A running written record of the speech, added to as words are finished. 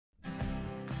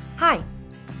Hi,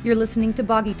 you're listening to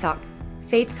Boggy Talk,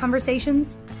 Faith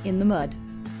Conversations in the Mud,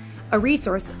 a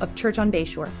resource of Church on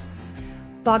Bayshore.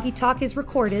 Boggy Talk is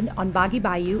recorded on Boggy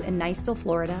Bayou in Niceville,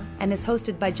 Florida, and is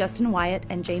hosted by Justin Wyatt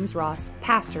and James Ross,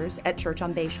 pastors at Church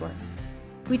on Bayshore.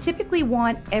 We typically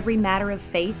want every matter of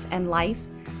faith and life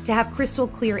to have crystal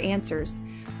clear answers,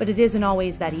 but it isn't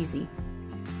always that easy.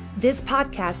 This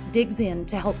podcast digs in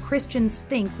to help Christians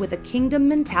think with a kingdom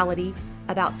mentality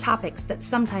about topics that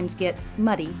sometimes get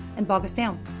muddy and bog us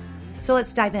down. So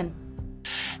let's dive in.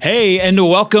 Hey, and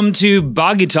welcome to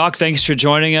Boggy Talk. Thanks for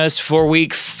joining us for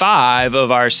week 5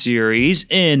 of our series,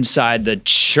 Inside the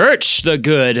Church, the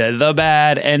Good, the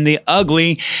Bad, and the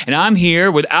Ugly. And I'm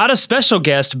here without a special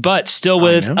guest, but still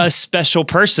with a special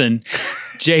person,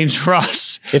 James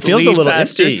Ross. It feels a little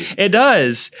empty. It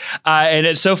does. And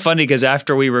it's so funny because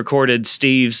after we recorded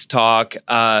Steve's talk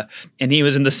and he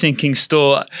was in the sinking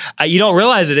stool, you don't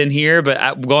realize it in here,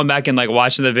 but going back and like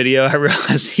watching the video, I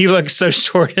realized he looks so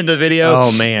short in the video.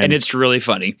 Oh, man. And it's really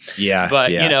funny. Yeah.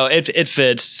 But, you know, it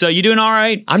fits. So you doing all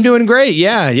right? I'm doing great.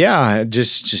 Yeah.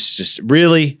 Just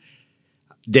really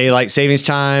daylight savings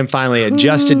time, finally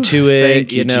adjusted to it,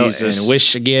 Thank you, Jesus. And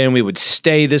wish again we would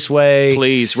stay this way.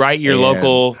 Please write your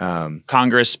local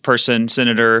Congress person,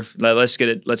 senator. Let's get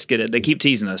it. They keep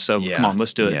teasing us. So come on,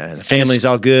 let's do it. Yeah. The family's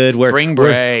all good. Spring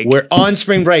break. We're on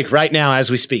spring break right now as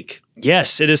we speak.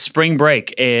 Yes, it is spring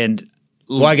break. And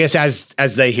well, I guess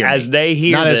as they hear not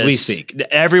this, as we speak.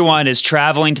 Everyone is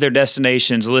traveling to their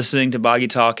destinations, listening to Boggy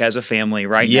Talk as a family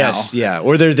right now. Yes, yeah.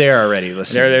 Or they're there already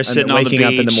listening. They're sitting on the beach.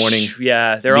 Waking up in the morning.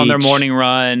 Yeah, they're on their morning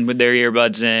run with their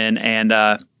earbuds in and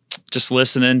just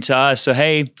listening to us. So,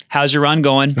 hey, how's your run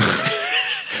going?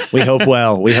 We hope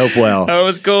well. Oh,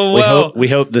 it's going well. We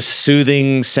hope the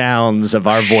soothing sounds of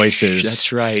our voices.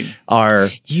 That's right.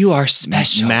 You are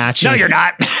special. Matching. No, you're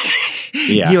not.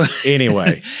 Yeah.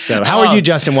 Anyway, so how are you,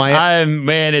 Justin Wyatt?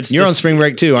 You're on spring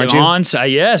break too, aren't you?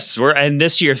 Yes, and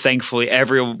this year, thankfully,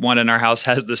 everyone in our house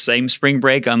has the same spring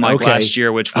break, unlike last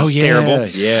year, which was terrible.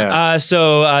 Yeah.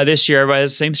 So this year, everybody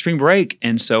has the same spring break,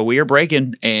 and so we are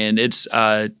breaking, and it's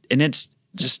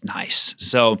just nice.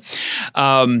 So.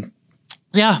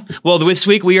 Yeah. Well, this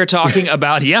week we are talking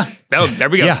about, Oh, there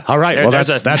we go. Yeah. All right. Well, that's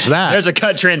that. There's a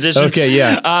cut transition. Okay.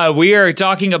 Yeah. We are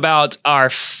talking about our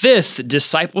 5th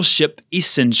discipleship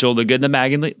essential: the good, the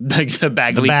bad, the good, the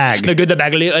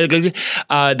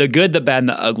bad, and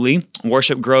the ugly.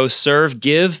 Worship, grow, serve,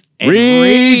 give, and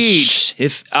reach.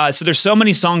 So there's so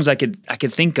many songs I could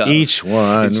think of. Each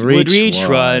one,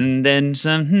 run, then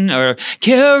some, or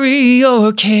carry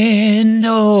your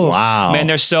candle. Wow, man,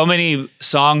 there's so many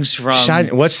songs from.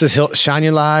 What's this? Shine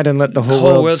your light and let the whole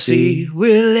world see.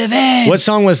 We're living. What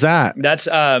song was that? That's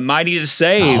Mighty to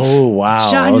Save. Oh wow,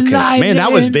 Shine okay, man,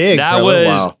 that was big. That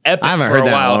was epic. I haven't heard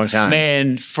that in a long time.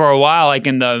 Man, for a while, like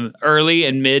in the early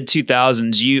and mid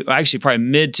 2000s, probably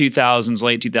mid 2000s,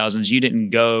 late 2000s, you didn't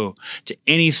go to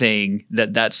anything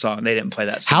that song. They didn't play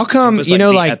that song. How come,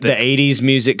 like, the 80s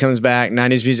music comes back,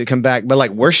 90s music come back, but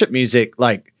like worship music,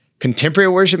 like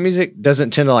contemporary worship music doesn't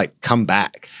tend to like come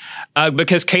back?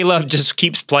 Because K-Love just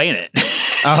keeps playing it.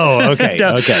 Oh, okay.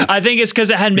 No, okay. I think it's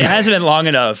because it hasn't been long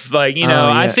enough. Like,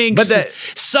 I think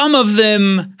some of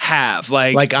them have.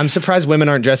 Like I'm surprised women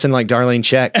aren't dressing like Darlene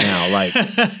Check now. Like,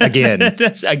 again.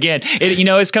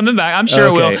 It's coming back. I'm sure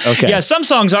it will. Okay. Yeah, some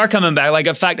songs are coming back. Like,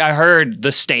 in fact, I heard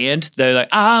The Stand. They're like,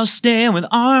 I'll stand with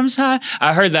arms high.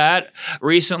 I heard that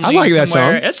recently. I like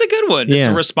somewhere. that song. It's a good one. Yeah. It's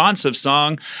a responsive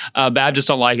song. Baptists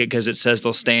don't like it because it says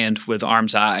they'll stand with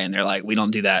arms high. And they're like, we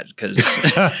don't do that because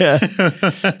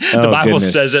the Bible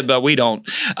says it, but we don't.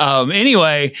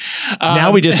 Anyway.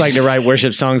 Now we just like to write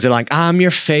worship songs that are like, I'm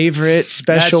your favorite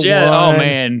special one. Oh,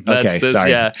 man.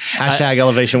 Sorry. Yeah. Hashtag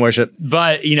elevation worship.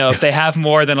 But, if they have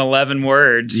more than 11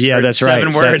 words. Yeah, that's right.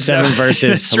 7 words. 7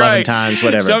 verses, 11 times,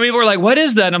 whatever. Some people are like, what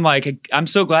is that? And I'm like, I'm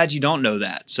so glad you don't know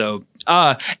that. So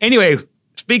anyway.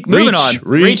 Moving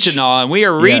on. We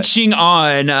are reaching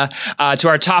on to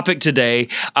our topic today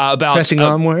about pressing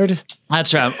onward.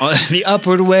 That's right. The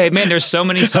upward way. Man, there's so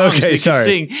many songs we can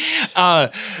sing.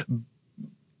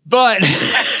 But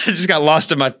I just got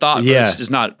lost in my thought. Yeah. It's just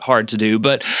not hard to do.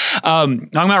 But talking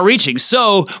about reaching.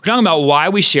 So we're talking about why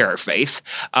we share our faith.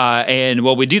 And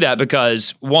we do that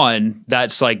because, one,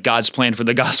 that's like God's plan for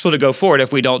the gospel to go forward.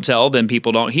 If we don't tell, then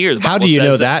people don't hear. How do you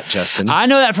know that, Justin? I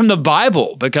know that from the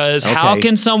Bible because how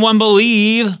can someone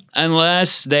believe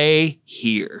unless they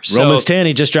hear? Romans 10.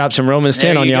 He just dropped some Romans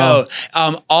 10 on y'all.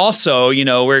 Also,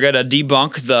 we're going to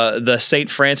debunk the St.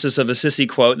 Francis of Assisi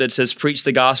quote that says, preach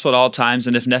the gospel at all times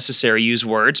and if necessary, use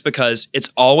words, because it's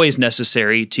always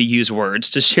necessary to use words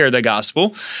to share the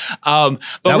gospel.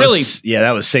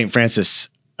 That was St. Francis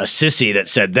a sissy that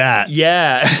said that.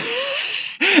 Yeah.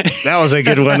 That was a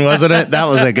good one, wasn't it? That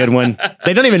was a good one.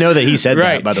 They don't even know that he said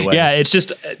that, by the way. Yeah, it's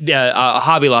just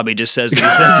Hobby Lobby just says that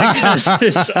he says it 'cause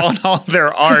it's on all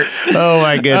their art. Oh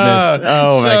my goodness.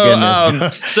 My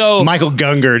goodness. So Michael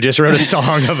Gunger just wrote a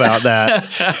song about that.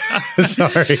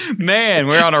 Sorry. Man,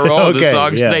 we're on a roll with the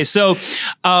songs today. So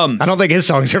I don't think his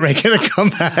songs are making a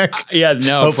comeback. Yeah,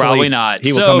 no, Hopefully, probably not.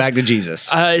 He will come back to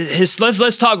Jesus.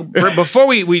 Let's talk before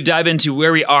we dive into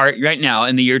where we are right now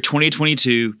in the year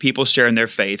 2022, people sharing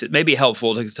their faith. It may be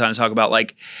helpful to kind of talk about,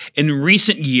 like, in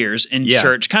recent years in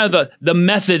church, kind of the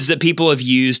methods that people have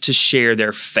used to share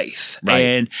their faith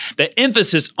and the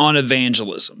emphasis on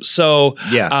evangelism. So,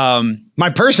 my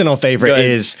personal favorite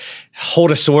is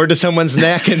hold a sword to someone's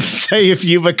neck and say, if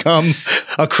you become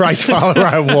a Christ follower,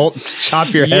 I won't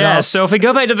chop your head off. Yeah, so if we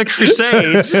go back to the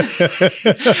Crusades,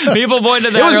 people point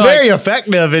to that. It was very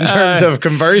effective in terms of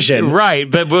conversion. Right,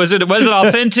 but was it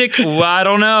authentic? Well, I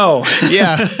don't know.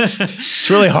 Yeah. It's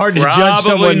really hard to judge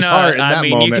someone's heart in that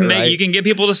moment, you can get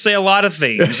people to say a lot of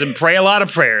things and pray a lot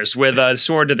of prayers with a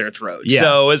sword to their throat. Yeah.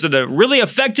 So is it a really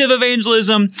effective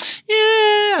evangelism? Yeah,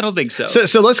 I don't think so.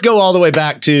 So let's go all the way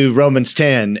back to Romans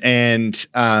 10 and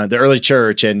the early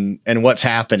church and what's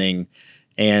happening.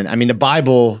 And I mean, the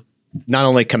Bible not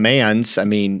only commands,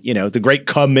 the Great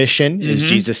Commission is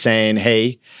Jesus saying,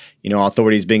 hey, all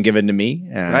authority has been given to me,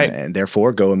 and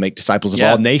therefore go and make disciples of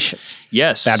all nations.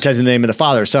 Yes. Baptize in the name of the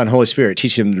Father, Son, Holy Spirit,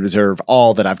 teach them to observe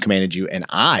all that I've commanded you, and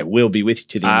I will be with you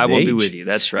to the end of the age. I will be with you.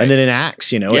 That's right. And then in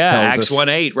Acts, it tells Acts us.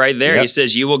 1:8 right there. He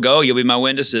says, you will go, you'll be my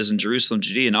witnesses in Jerusalem,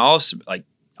 Judea, and all of,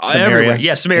 Samaria. Everywhere.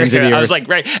 Yeah, Samaria. I was like,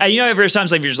 right. And every time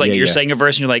you're just like, you're saying a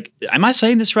verse and you're like, am I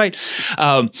saying this right?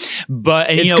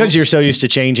 But it's because you're so used to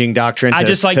changing doctrine. I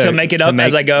just like to make it up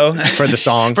as I go. For the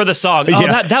song. For the song.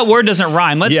 Oh, that word doesn't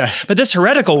rhyme. But this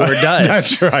heretical word does.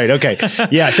 That's right. Okay.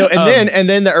 Yeah. So, and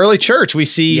then the early church, we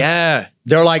see. Yeah.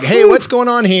 They're like, hey, what's going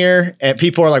on here? And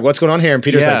people are like, what's going on here? And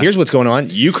Peter's like, here's what's going on.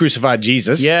 You crucified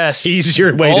Jesus. Yes. He's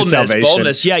your way to salvation.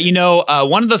 Boldness. Yeah.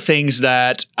 One of the things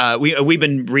that we've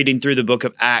been reading through the book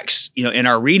of Acts, in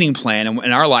our reading plan and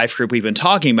in our life group, we've been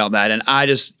talking about that. And I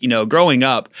just, growing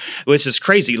up, which is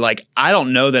crazy. Like, I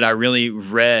don't know that I really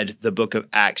read the book of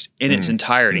Acts in its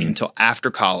entirety until after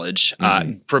college,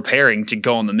 preparing to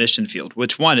go on the mission field,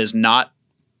 which one is not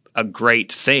a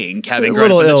great thing, having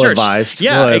grown up in the church. Ill-advised.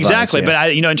 Yeah, exactly.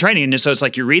 But in training, and so it's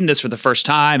like you're reading this for the first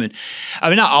time, and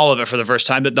not all of it for the first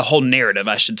time, but the whole narrative,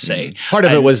 I should say. Part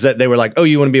of it was that they were like, "Oh,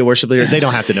 you want to be a worship leader? They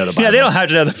don't have to know the Bible." Yeah, they don't have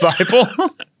to know the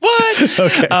Bible. What?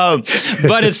 Okay.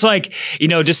 But it's like,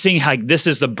 just seeing how this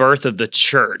is the birth of the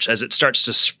church as it starts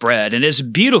to spread, and it's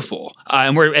beautiful.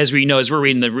 And as we're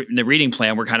reading the reading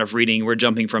plan, we're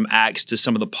jumping from Acts to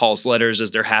some of the Paul's letters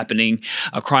as they're happening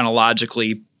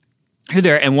chronologically.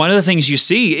 There, and one of the things you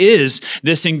see is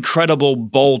this incredible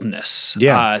boldness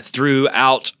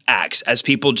throughout Acts as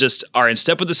people just are in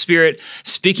step with the Spirit,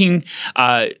 speaking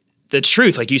the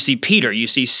truth. Like you see Peter, you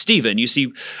see Stephen, you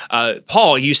see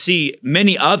Paul, you see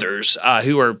many others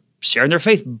who are sharing their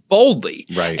faith boldly.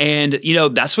 Right. And,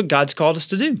 that's what God's called us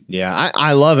to do. Yeah.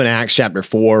 I love in Acts chapter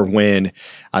 4 when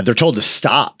they're told to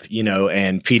stop,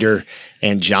 and Peter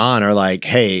and John are like,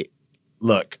 hey,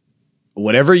 look,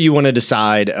 whatever you want to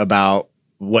decide about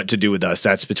what to do with us,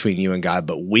 that's between you and God,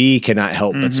 but we cannot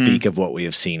help but speak of what we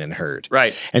have seen and heard.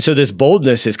 Right. And so this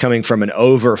boldness is coming from an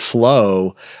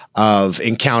overflow of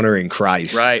encountering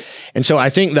Christ. Right. And so I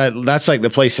think that's like the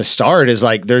place to start is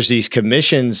like there's these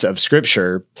commissions of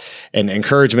Scripture and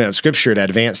encouragement of Scripture to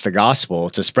advance the gospel,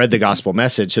 to spread the gospel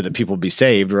message so that people be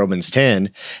saved, Romans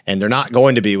 10, and they're not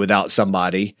going to be without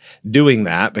somebody doing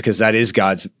that because that is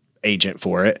God's agent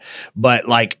for it. But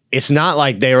like, it's not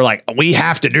like they were like, we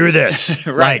have to do this.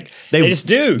 Right. Like, they just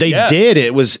do. They did.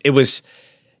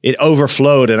 It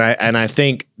overflowed. And I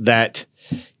think that,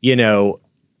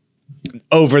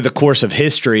 over the course of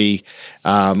history,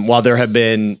 while there have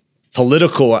been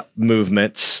political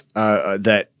movements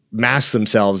that mask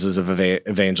themselves as of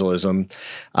evangelism,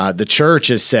 the church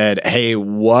has said, hey,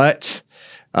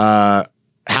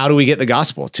 how do we get the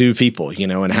gospel to people,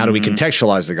 and how do we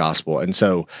contextualize the gospel? And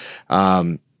so,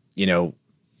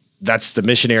 that's the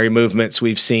missionary movements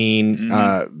we've seen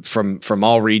from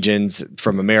all regions,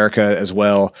 from America as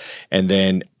well. And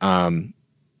then,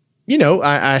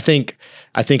 I think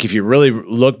if you really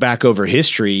look back over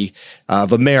history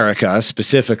of America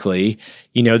specifically,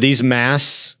 these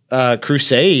mass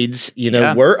crusades,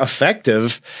 were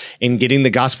effective in getting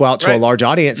the gospel out to a large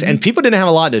audience, and people didn't have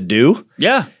a lot to do.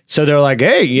 Yeah. So they're like,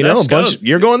 hey,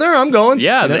 you're going there, I'm going.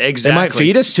 Yeah, exactly. They might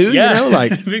feed us too,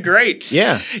 like it'd be great.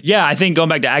 Yeah. Yeah, I think going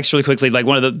back to Acts really quickly, like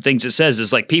one of the things it says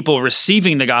is like people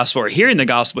receiving the gospel or hearing the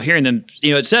gospel, hearing them,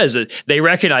 it says that they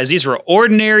recognize these were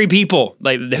ordinary people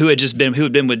like who had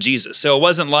been with Jesus. So it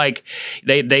wasn't like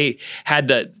they had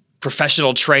the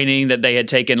professional training that they had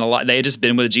taken a lot. They had just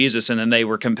been with Jesus and then they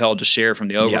were compelled to share from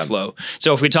the overflow. Yeah.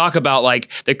 So if we talk about like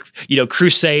the,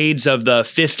 crusades of the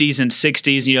 50s and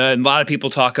 60s, and a lot of people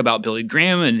talk about Billy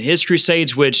Graham and his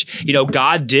crusades, which,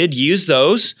 God did use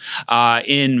those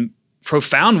in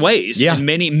profound ways. Yeah. In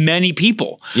many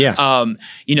people. Yeah.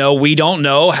 We don't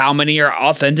know how many are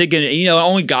authentic and,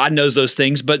 only God knows those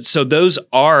things. But so those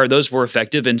were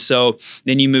effective. And so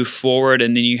then you move forward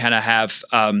and then you kind of have,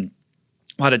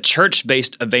 a lot of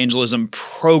church-based evangelism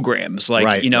programs,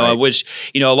 like, which,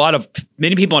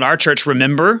 many people in our church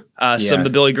remember some of the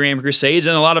Billy Graham crusades,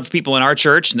 and a lot of people in our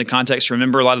church in the context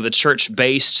remember a lot of the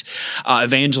church-based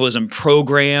evangelism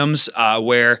programs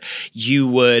where you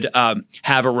would you'd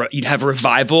have a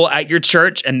revival at your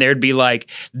church, and there'd be like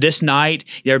this night,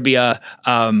 there'd be a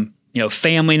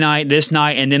family night this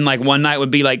night, and then like one night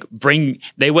would be like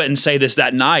they wouldn't say this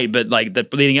that night, but like the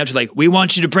leading up to like, we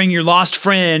want you to bring your lost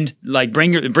friend, like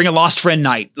bring a lost friend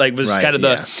night, like was kind of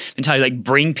the mentality, like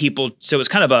bring people. So it was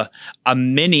kind of a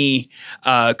mini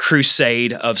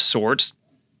crusade of sorts.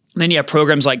 And then you have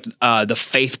programs like the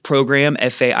Faith Program,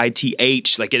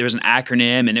 FAITH, like it was an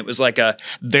acronym, and it was like a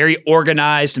very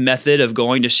organized method of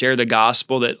going to share the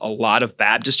gospel that a lot of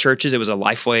Baptist churches, it was a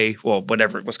Lifeway, well,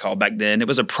 whatever it was called back then, it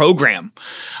was a program.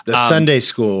 The Sunday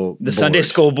school board. Sunday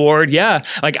school board, yeah.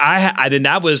 Like I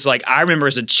remember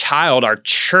as a child, our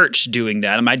church doing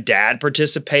that, and my dad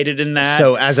participated in that.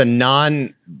 So as a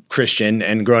non-Christian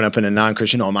and growing up in a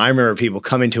non-Christian home, I remember people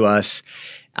coming to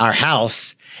our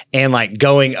house, and like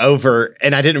going over,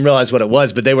 and I didn't realize what it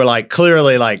was, but they were like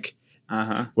clearly like,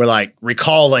 we're like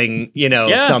recalling,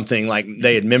 something like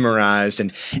they had memorized,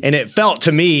 and it felt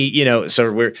to me,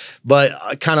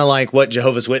 but kind of like what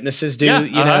Jehovah's Witnesses do,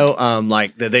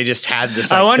 like they just had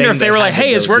this. Like, I wonder if they were like,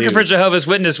 hey, it's working for Jehovah's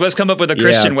Witness. Let's come up with a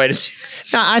Christian way to do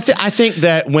this. No, I think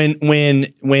that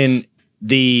when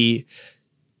the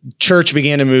church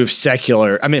began to move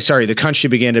the country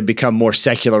began to become more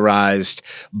secularized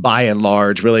by and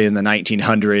large, really in the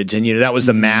 1900s. And, that was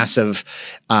the massive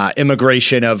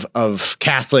immigration of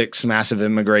Catholics, massive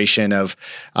immigration of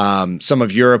some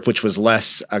of Europe, which was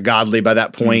less godly by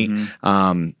that point.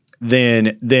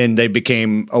 Then they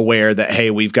became aware that, hey,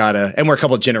 we've got to, and we're a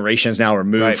couple of generations now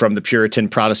removed from the Puritan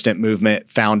Protestant movement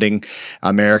founding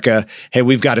America. Hey,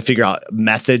 we've got to figure out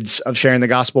methods of sharing the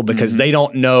gospel because they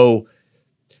don't know.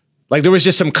 Like there was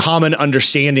just some common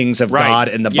understandings of God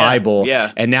and the Bible.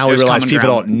 Yeah. And now we realize people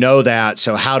don't know that.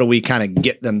 So how do we kind of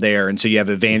get them there? And so you have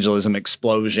evangelism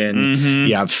explosion,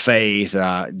 you have faith,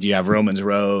 you have Romans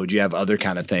Road, you have other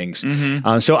kind of things.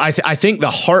 So I think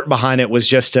the heart behind it was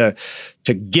just to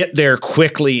get there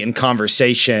quickly in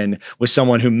conversation with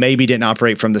someone who maybe didn't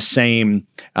operate from the same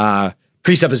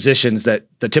presuppositions that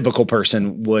the typical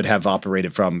person would have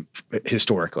operated from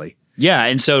historically. Yeah.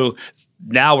 And so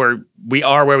now we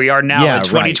are where we are now in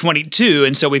 2022.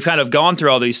 And so we've kind of gone through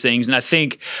all these things. And I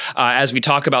think as we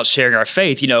talk about sharing our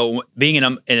faith, being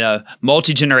in a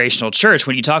multi-generational church,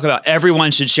 when you talk about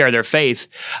everyone should share their faith,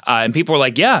 and people are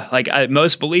like,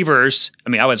 most believers,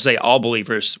 I would say all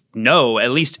believers know,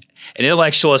 at least an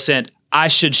intellectual assent, I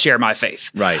should share my faith.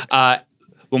 Right.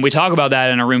 When we talk about that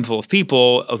in a room full of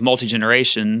people of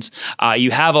multi-generations,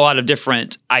 you have a lot of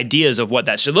different ideas of what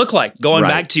that should look like, going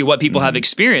back to what people have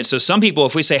experienced. So some people,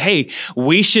 if we say, hey,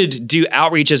 we should do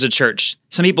outreach as a church,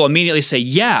 some people immediately say,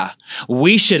 yeah,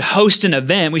 we should host an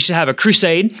event. We should have a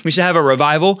crusade. We should have a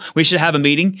revival. We should have a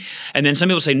meeting. And then some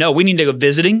people say, no, we need to go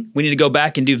visiting. We need to go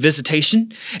back and do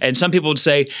visitation. And some people would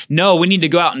say, no, we need to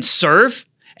go out and serve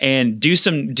and do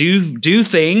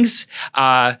things.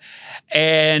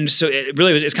 And so it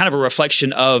really it's kind of a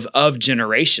reflection of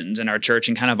generations in our church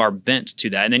and kind of our bent to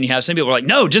that. And then you have some people who are like,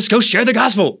 no, just go share the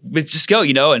gospel. Just go,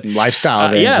 and lifestyle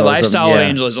evangelism. Lifestyle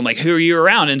evangelism. Like, who are you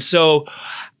around? And so,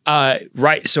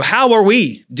 so how are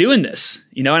we doing this?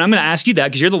 And I'm going to ask you that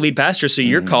because you're the lead pastor. So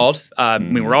you're called.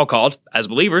 We're all called as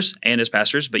believers and as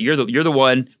pastors, but you're the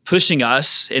one pushing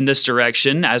us in this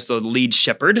direction as the lead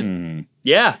shepherd.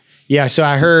 Yeah. Yeah. So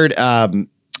I heard,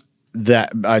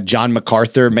 that John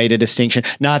MacArthur made a distinction.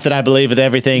 Not that I believe with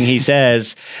everything he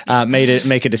says,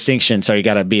 make a distinction. So you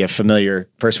got to be a familiar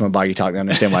person with Boggy Talk to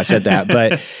understand why I said that.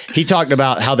 But he talked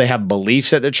about how they have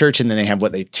beliefs at the church and then they have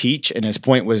what they teach. And his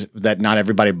point was that not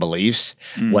everybody believes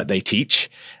what they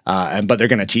teach, but they're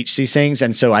going to teach these things.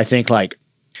 And so I think like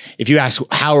if you ask,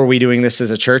 how are we doing this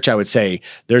as a church? I would say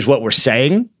there's what we're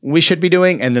saying we should be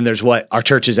doing, and then there's what our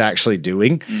church is actually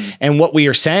doing. And what we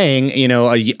are saying,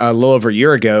 a little over a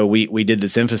year ago, we did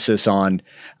this emphasis on,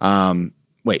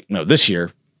 this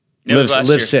year. Live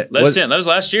Sent. That was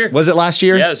last year. Was it last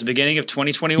year? Yeah, it was the beginning of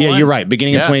 2021. Yeah, you're right.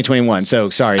 Beginning of 2021.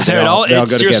 So sorry. It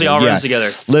seriously all runs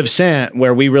together. Live Sent,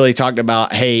 where we really talked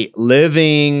about, hey,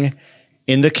 living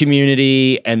in the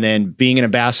community and then being an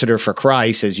ambassador for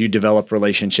Christ as you develop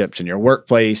relationships in your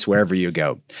workplace, wherever you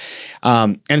go.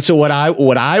 And so what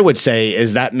I would say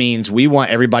is that means we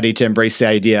want everybody to embrace the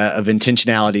idea of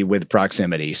intentionality with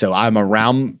proximity. So I'm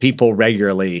around people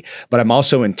regularly, but I'm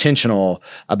also intentional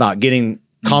about getting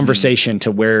conversation to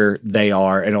where they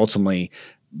are and ultimately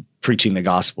preaching the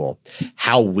gospel.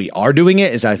 How we are doing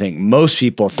it is, I think most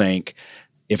people think,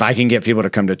 if I can get people to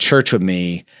come to church with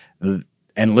me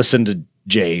and listen to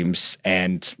James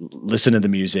and listen to the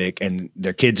music, and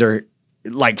their kids are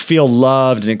feel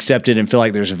loved and accepted and feel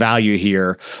like there's value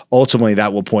here, ultimately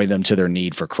that will point them to their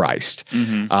need for Christ.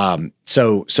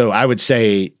 So I would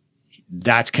say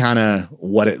that's kind of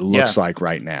what it looks like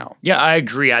right now. Yeah, I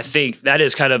agree. I think that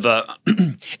is kind of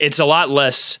it's a lot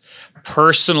less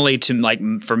personally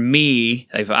for me,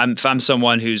 if I'm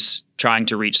someone who's trying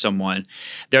to reach someone,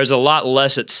 there's a lot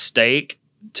less at stake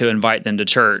to invite them to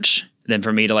church than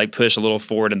for me to push a little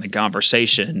forward in the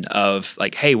conversation of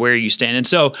hey, where are you standing?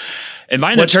 So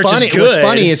inviting the church is good. What's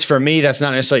funny is, for me, that's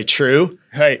not necessarily true.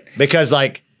 Right. Because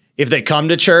if they come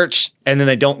to church and then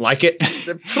they don't like it,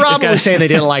 they're probably saying they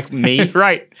didn't like me.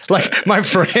 Right. My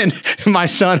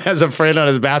son has a friend on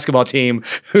his basketball team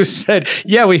who said,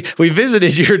 yeah, we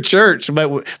visited your church,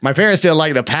 but my parents didn't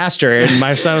like the pastor. And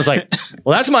my son was like,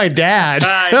 well, that's my dad.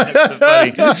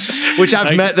 Which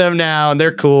I've met them now and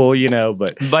they're cool,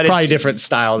 but probably different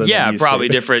style than probably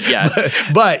different. Yeah.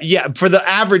 But yeah, for the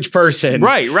average person.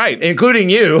 Right.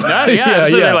 Including you.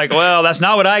 They're like, well, that's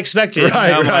not what I expected.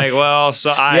 Right, I'm like, well,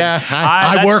 so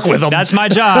I work with them. That's my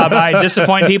job. I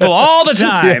disappoint people all the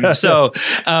time. So,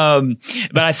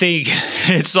 but I think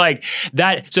it's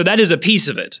that. So that is a piece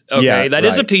of it. Okay. That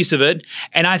is a piece of it.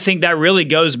 And I think that really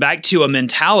goes back to a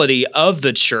mentality of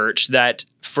the church that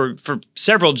for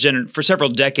several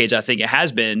decades, I think it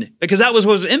has been, because that was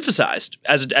what was emphasized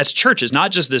as churches,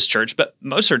 not just this church, but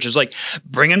most churches,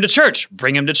 bring them to church,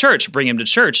 bring them to church, bring them to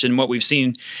church. And what we've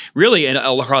seen really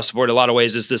across the board, a lot of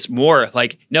ways, is this more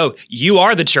no, you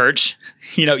are the church.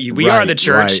 We are the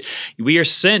church. Right. We are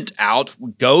sent out,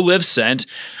 go live sent,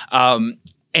 and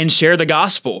share the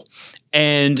gospel.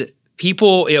 And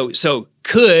people, so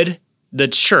could the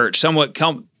church somewhat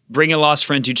bring a lost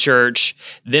friend to church,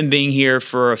 them being here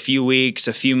for a few weeks,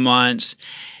 a few months,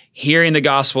 hearing the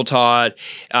gospel taught,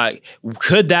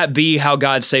 could that be how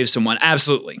God saves someone?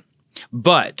 Absolutely.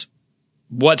 But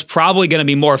what's probably going to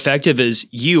be more effective is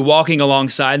you walking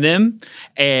alongside them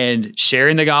and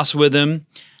sharing the gospel with them,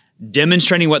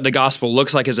 demonstrating what the gospel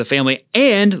looks like as a family,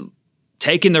 and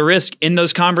taking the risk in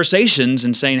those conversations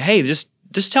and saying, hey, just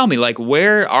tell me,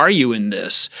 where are you in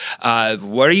this?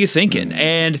 What are you thinking?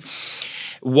 And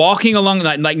walking along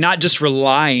not just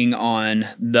relying on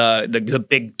the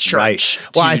big church. Right.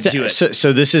 Well, do it.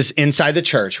 So this is inside the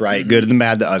church, right? Good, the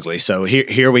bad, the ugly. So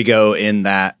here we go, in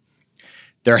that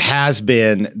there has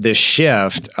been this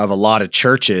shift of a lot of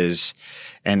churches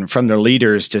and from their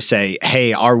leaders to say,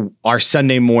 hey, our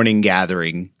Sunday morning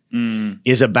gathering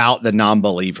is about the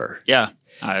non-believer. Yeah.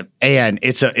 And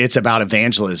it's about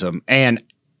evangelism. And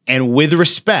with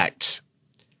respect,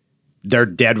 they're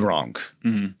dead wrong.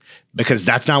 Because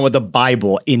that's not what the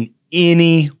Bible in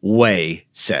any way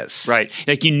says. Right.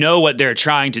 What they're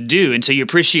trying to do. And so you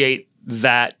appreciate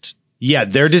that. Yeah,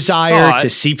 their desire to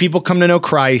see people come to know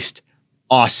Christ,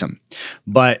 awesome.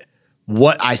 But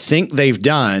what I think they've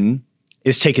done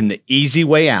is taken the easy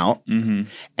way out. And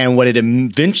what it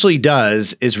eventually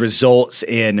does is results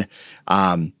in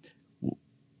a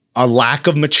lack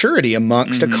of maturity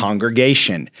amongst a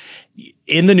congregation.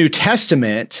 In the New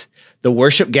Testament, the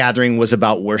worship gathering was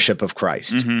about worship of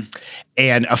Christ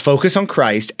and a focus on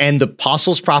Christ. And the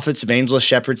apostles, prophets, evangelists,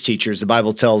 shepherds, teachers, the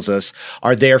Bible tells us,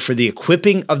 are there for the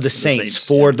equipping of the saints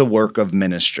for the work of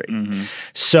ministry.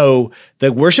 So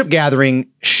the worship gathering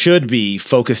should be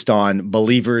focused on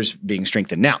believers being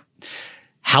strengthened. Now,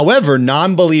 however,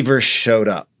 non-believers showed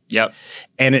up. Yep.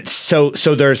 And it's so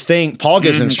there's Paul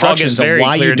gives instructions on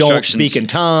why you don't speak in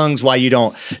tongues, why you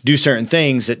don't do certain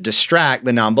things that distract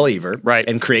the non-believer, right,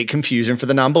 and create confusion for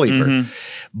the non-believer.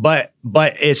 But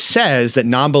it says that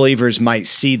non-believers might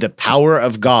see the power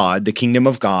of God, the kingdom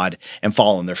of God, and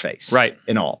fall on their face. Right.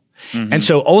 In all. And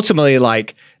so ultimately,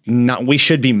 we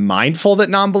should be mindful that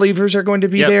non-believers are going to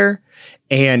be there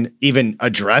and even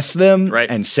address them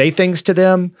and say things to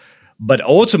them. But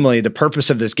ultimately, the purpose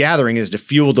of this gathering is to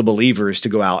fuel the believers to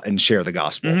go out and share the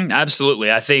gospel.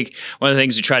 Absolutely. I think one of the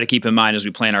things we try to keep in mind as we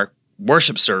plan our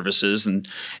worship services, and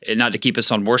not to keep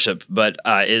us on worship, but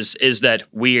is that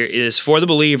it is for the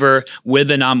believer with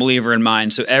the non-believer in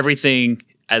mind. So everything,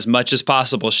 as much as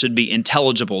possible, should be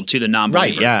intelligible to the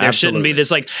non-believer. Right, yeah, there shouldn't be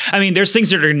this there's things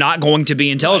that are not going to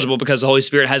be intelligible because the Holy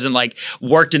Spirit hasn't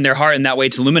worked in their heart in that way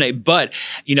to illuminate. But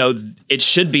it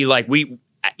should be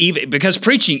even because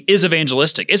preaching is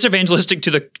evangelistic. It's evangelistic to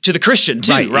the Christian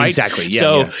too, right? Exactly.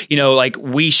 Yeah, so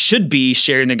we should be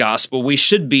sharing the gospel. We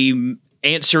should be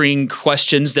answering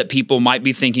questions that people might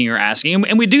be thinking or asking,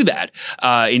 and we do that.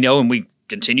 And we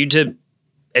continue to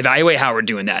evaluate how we're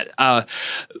doing that.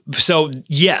 So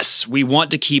yes, we want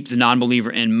to keep the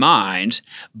non-believer in mind,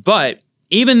 but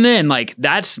even then,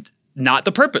 that's not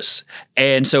the purpose.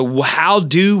 And so how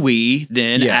do we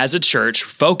then as a church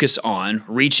focus on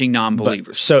reaching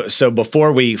non-believers? So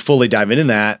before we fully dive into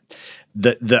that,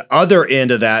 the other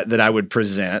end of that I would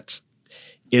present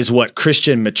is what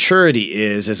Christian maturity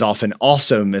is often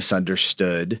also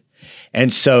misunderstood.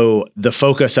 And so the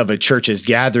focus of a church's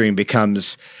gathering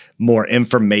becomes more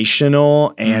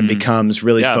informational and becomes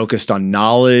really focused on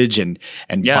knowledge and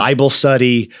Bible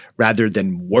study rather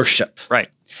than worship. Right.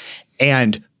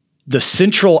 And the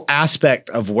central aspect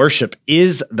of worship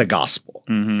is the gospel.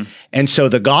 And so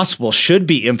the gospel should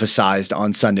be emphasized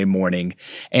on Sunday morning.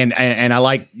 And I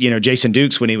like, Jason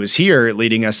Dukes, when he was here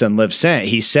leading us in Live Sent,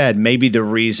 he said maybe the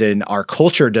reason our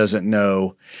culture doesn't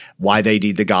know why they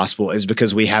need the gospel is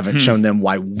because we haven't shown them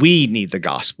why we need the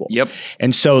gospel. Yep.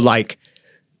 And so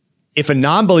if a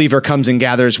non-believer comes and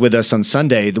gathers with us on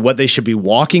Sunday, what they should be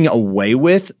walking away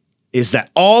with is that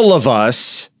all of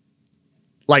us,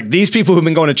 these people who've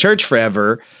been going to church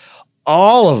forever,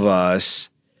 all of us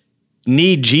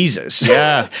need Jesus.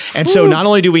 Yeah. And so not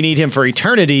only do we need him for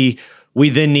eternity,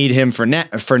 we then need him for now.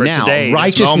 Today,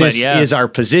 righteousness is our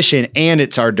position and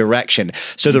it's our direction.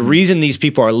 So the reason these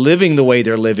people are living the way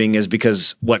they're living is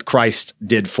because what Christ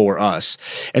did for us.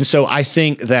 And so I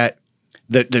think that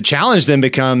the challenge then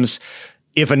becomes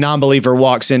if a non-believer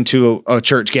walks into a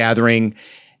church gathering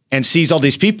and sees all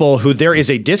these people who there is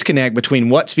a disconnect between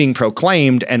what's being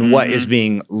proclaimed and what is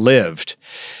being lived.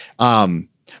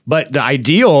 But the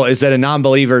ideal is that a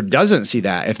non-believer doesn't see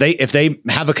that. If they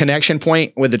have a connection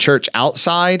point with the church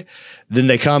outside, then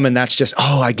they come and that's just,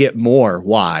 I get more.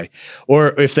 Why?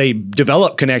 Or if they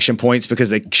develop connection points because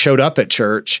they showed up at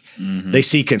church, they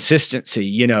see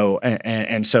consistency,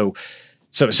 and so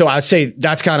I'd say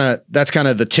that's kind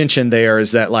of the tension there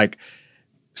is that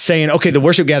saying, okay, the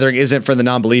worship gathering isn't for the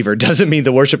non-believer doesn't mean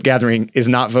the worship gathering is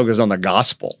not focused on the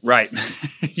gospel. Right.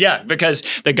 Yeah, because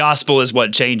the gospel is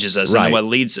what changes us and what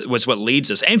leads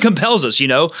us and compels us,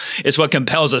 It's what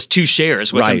compels us to share,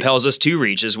 it's what compels us to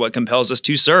reach, is what compels us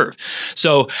to serve.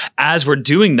 So as we're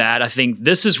doing that, I think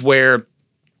this is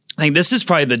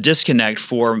probably the disconnect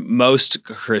for most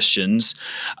Christians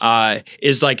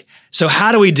so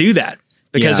how do we do that?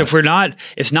 Because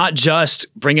it's not just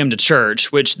bring them to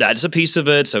church, which that's a piece of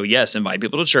it. So yes, invite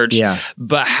people to church. Yeah.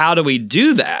 But how do we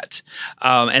do that?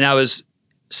 And I was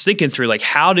thinking through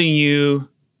how do you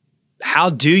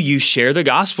share the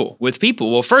gospel with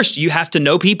people? Well, first you have to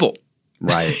know people.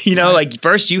 Right.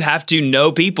 First you have to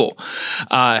know people.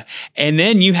 And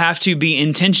then you have to be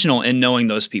intentional in knowing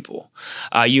those people.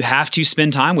 You have to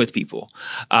spend time with people.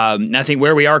 And I think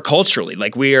where we are culturally,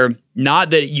 we are not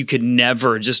that you could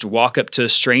never just walk up to a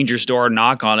stranger's door,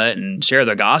 knock on it and share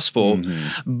the gospel,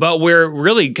 but we're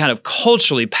really kind of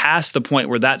culturally past the point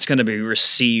where that's going to be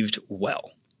received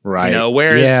well. Right.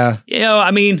 Whereas,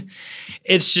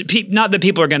 it's not that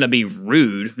people are going to be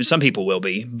rude. Some people will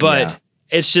be, but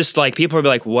it's just people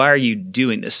are why are you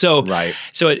doing this? So,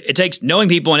 so it takes knowing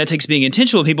people and it takes being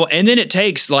intentional with people. And then it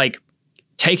takes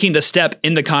taking the step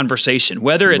in the conversation,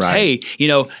 whether it's, hey,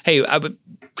 a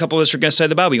couple of us are going to study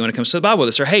the Bible. You want to come study the Bible with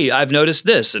us? Or, hey, I've noticed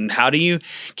this. And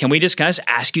can we just kind of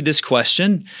ask you this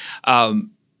question?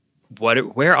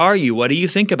 Where are you? What do you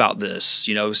think about this?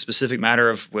 Specific matter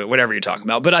of whatever you're talking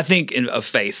about. But I think of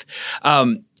faith,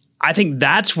 I think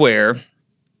that's where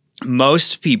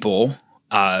most people,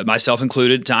 myself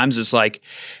included, at times it's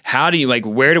how do you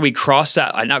where do we cross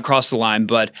that? Not cross the line,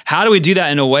 but how do we do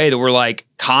that in a way that we're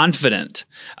confident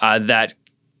that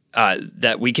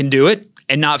we can do it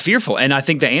and not fearful? And I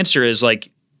think the answer is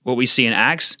what we see in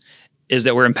Acts is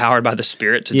that we're empowered by the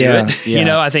Spirit to do it.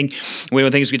 Yeah. I think one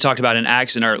of the things we talked about in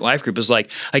Acts in our life group is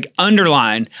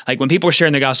underline when people are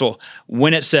sharing the gospel,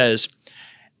 when it says,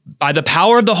 by the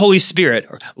power of the Holy Spirit,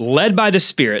 or led by the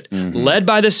Spirit,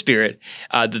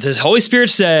 the Holy Spirit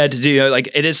said, like,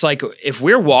 it is like, if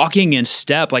we're walking in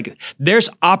step, like, there's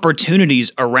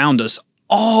opportunities around us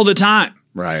all the time.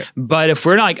 Right. But if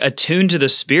we're not like attuned to the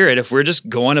Spirit, if we're just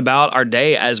going about our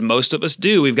day as most of us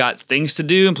do, we've got things to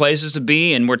do and places to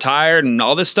be, and we're tired and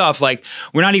all this stuff, like,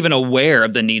 we're not even aware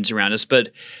of the needs around us.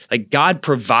 But like, God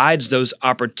provides those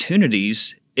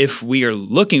opportunities if we are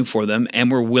looking for them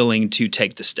and we're willing to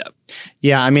take the step.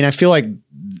 Yeah, I mean, I feel like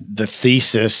the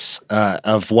thesis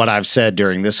of what I've said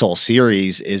during this whole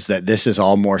series is that this is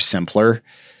all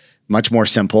much more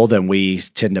simple than we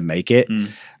tend to make it.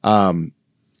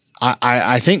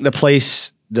 I think the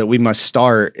place that we must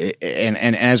start,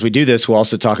 and as we do this, we'll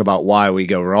also talk about why we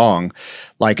go wrong,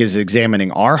 like, is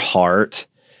examining our heart.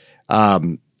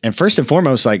 And first and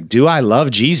foremost, like, do I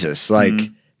love Jesus? Like,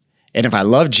 and if I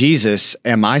love Jesus,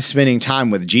 am I spending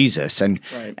time with Jesus? And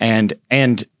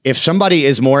if somebody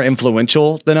is more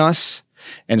influential than us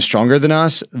and stronger than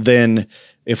us, then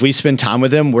if we spend time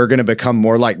with them, we're going to become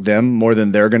more like them more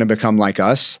than they're going to become like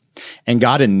us. And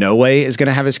God in no way is going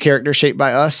to have his character shaped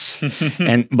by us,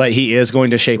 but he is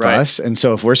going to shape us. And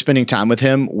so if we're spending time with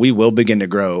him, we will begin to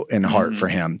grow in heart for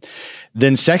him.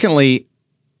 Then secondly,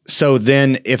 so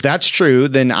then if that's true,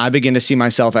 then I begin to see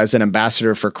myself as an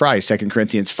ambassador for Christ. 2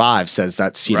 Corinthians 5 says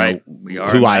that's, we are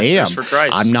who I am. For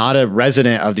Christ. I'm not a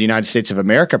resident of the United States of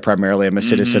America primarily. I'm a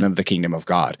citizen of the kingdom of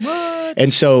God.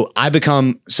 And so I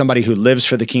become somebody who lives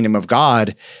for the kingdom of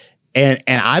God, and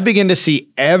I begin to see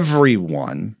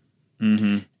everyone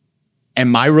and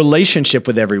my relationship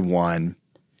with everyone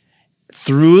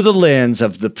through the lens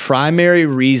of the primary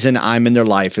reason I'm in their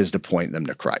life is to point them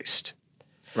to Christ.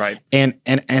 Right. And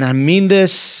I mean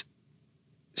this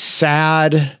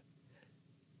sad.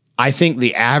 I think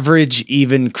the average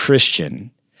even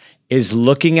Christian is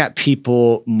looking at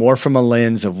people more from a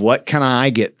lens of what can I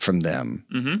get from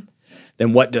them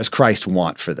than what does Christ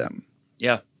want for them.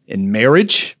 Yeah. In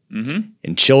marriage,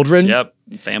 in children,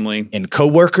 family, in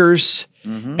coworkers.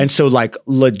 And so, like,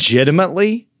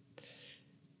 legitimately,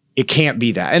 it can't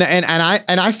be that.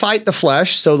 And I fight the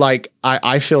flesh. So, like,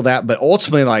 I feel that, but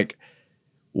ultimately, like,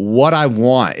 what I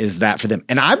want is that for them.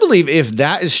 And I believe if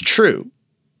that is true,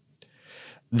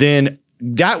 then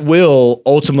that will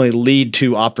ultimately lead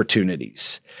to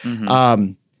opportunities.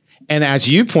 And as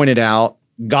you pointed out,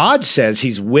 God says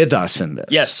he's with us in this.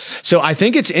 Yes. So I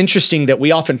think it's interesting that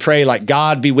we often pray like,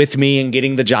 God be with me in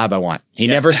getting the job I want. He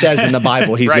never says in the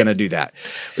Bible he's going to do that.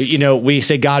 You know, we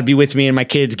say, God be with me and my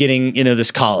kids getting,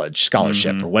 this college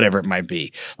scholarship or whatever it might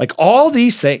be. Like all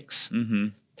these things.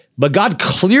 But God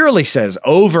clearly says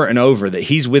over and over that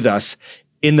he's with us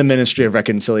in the ministry of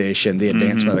reconciliation, the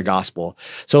advancement of the gospel.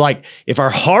 So like if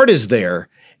our heart is there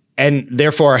and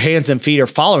therefore our hands and feet are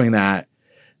following that,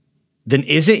 then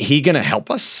isn't he going to help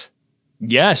us?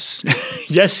 Yes.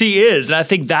 Yes, he is. And I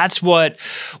think that's what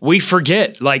we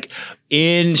forget. Like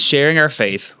in sharing our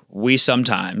faith, we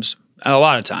sometimes, and a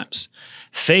lot of times,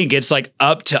 think it's like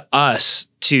up to us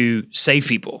to save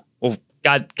people. Well,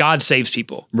 God saves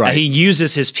people. Right. He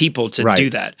uses his people to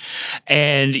do that.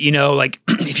 And, like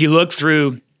if you look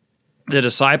through the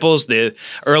disciples, the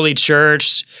early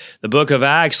church, the book of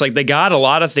Acts, like they got a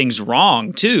lot of things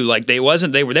wrong too. Like they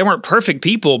weren't perfect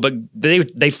people, but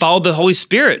they followed the Holy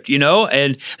Spirit,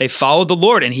 and they followed the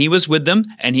Lord, and he was with them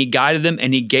and he guided them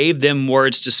and he gave them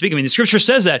words to speak. I mean, the scripture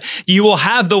says that you will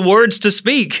have the words to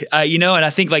speak, and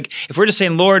I think like if we're just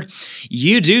saying, Lord,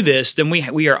 you do this, then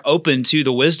we are open to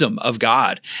the wisdom of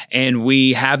God and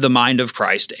we have the mind of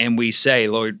Christ and we say,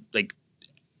 Lord, like,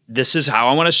 this is how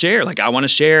I want to share. Like I want to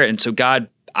share. And so God,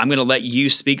 I'm going to let you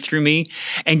speak through me,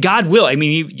 and God will. I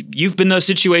mean, you've been in those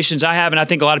situations I have. And I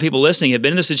think a lot of people listening have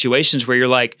been in the situations where you're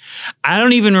like, I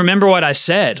don't even remember what I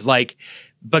said. Like,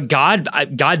 but God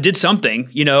did something,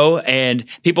 and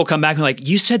people come back and like,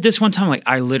 you said this one time. Like,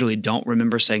 I literally don't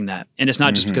remember saying that. And it's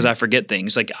not just because I forget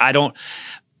things. Like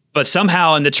but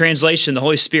somehow in the translation, the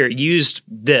Holy Spirit used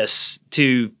this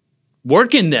to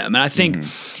work in them. And I think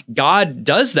God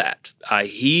does that.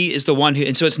 He is the one who,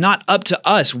 and so it's not up to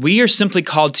us. We are simply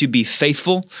called to be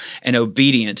faithful and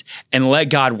obedient and let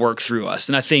God work through us.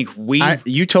 And I think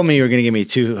you told me you were going to give me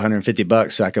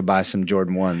 $250 so I could buy some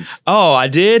Jordan 1s. Oh, I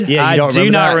did? Yeah, I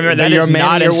do not remember. That is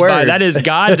not inspired. That is,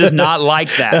 God does not like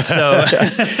that. So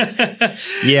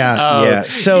yeah.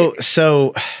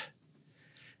 So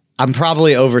I'm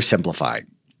probably oversimplifying,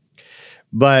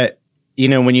 but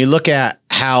when you look at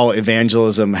how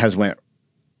evangelism has went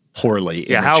poorly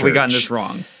in the how have we church, gotten this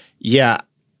wrong? Yeah.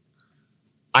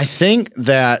 I think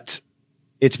that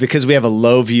it's because we have a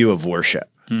low view of worship.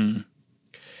 I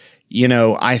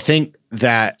think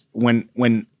that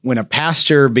when when a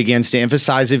pastor begins to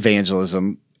emphasize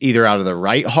evangelism, either out of the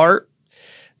right heart,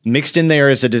 mixed in there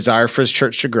is a desire for his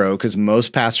church to grow, because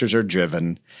most pastors are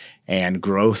driven and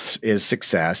growth is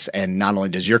success. And not only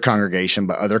does your congregation,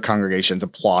 but other congregations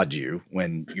applaud you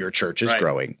when your church is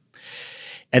growing.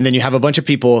 And then you have a bunch of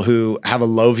people who have a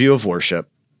low view of worship.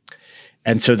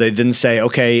 And so they then say,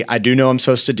 okay, I do know I'm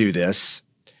supposed to do this.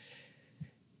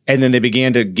 And then they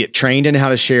began to get trained in how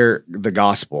to share the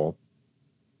gospel.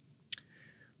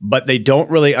 But they don't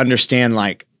really understand,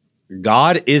 like,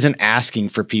 God isn't asking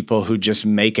for people who just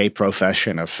make a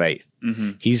profession of faith.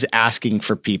 Mm-hmm. He's asking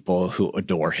for people who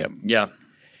adore him. Yeah.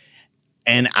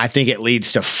 And I think it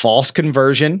leads to false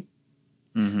conversion.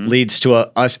 Mm-hmm. Leads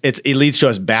to it leads to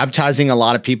us baptizing a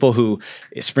lot of people who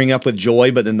spring up with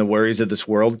joy, but then the worries of this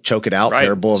world choke it out. Right.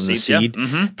 Parable of the seed,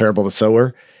 parable of the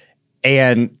sower.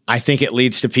 And I think it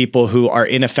leads to people who are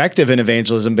ineffective in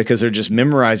evangelism because they're just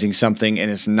memorizing something and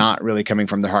it's not really coming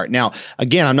from their heart. Now,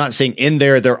 again, I'm not saying in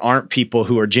there aren't people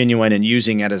who are genuine and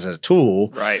using it as a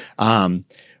tool. Right.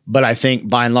 But I think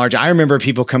by and large, I remember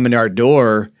people coming to our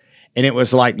door and it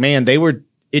was like, man,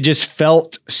 it just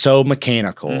felt so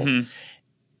mechanical. Mm-hmm.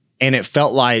 And it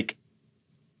felt like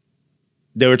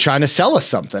they were trying to sell us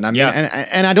something. I mean,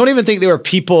 and I don't even think there were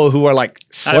people who are like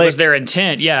slick. That was their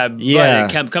intent. Yeah.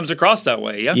 But it comes across that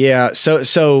way. Yeah. Yeah.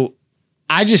 So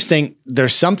I just think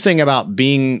there's something about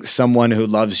being someone who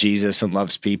loves Jesus and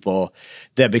loves people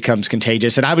that becomes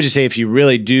contagious. And I would just say, if you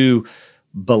really do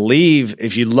believe,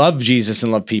 if you love Jesus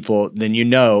and love people, then you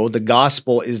know the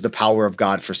gospel is the power of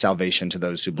God for salvation to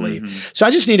those who believe. Mm-hmm. So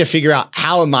I just need to figure out,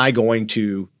 how am I going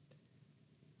to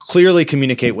clearly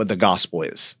communicate what the gospel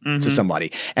is to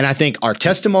somebody? And I think our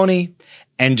testimony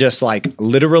and just like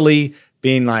literally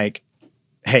being like,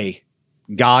 hey,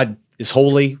 God is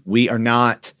holy, we are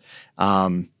not,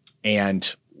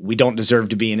 and we don't deserve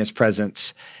to be in his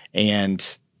presence.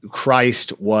 And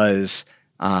Christ was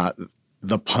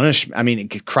the punishment. I mean,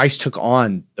 Christ took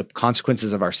on the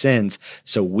consequences of our sins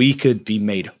so we could be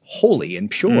made holy and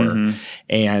pure. Mm-hmm.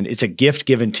 And it's a gift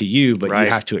given to you, but you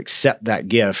have to accept that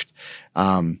gift.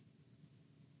 And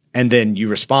then you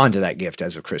respond to that gift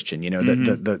as a Christian. You know,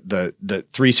 the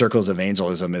three circles of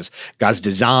evangelism is God's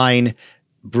design,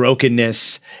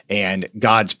 brokenness, and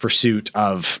God's pursuit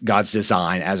of God's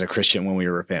design as a Christian when we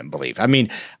repent and believe. I mean,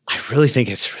 I really think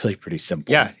it's really pretty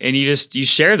simple. Yeah, and you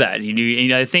share that.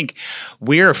 I think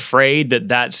we're afraid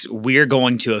that we're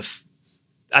going to.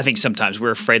 I think sometimes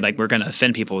we're afraid like we're going to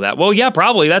offend people with that. Well, yeah,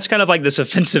 probably. That's kind of like this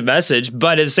offensive message,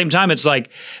 but at the same time, it's like,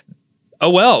 oh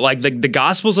well, like the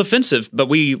gospel's offensive, but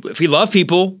if we love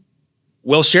people,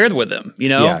 we'll share it with them, you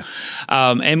know? Yeah.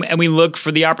 And we look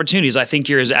for the opportunities. I think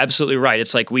you're absolutely right.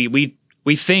 It's like we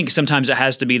think sometimes it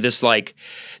has to be this like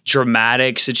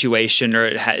dramatic situation, or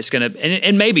it's going to,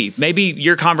 and maybe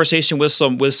your conversation with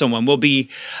someone will be,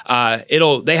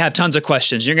 they have tons of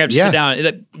questions. You're going to have to sit down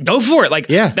and go for it. Like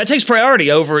that takes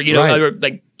priority over,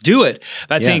 like do it.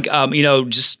 But I think,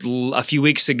 just a few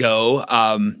weeks ago,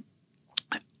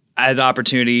 I had the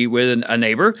opportunity with a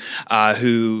neighbor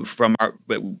who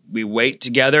we wait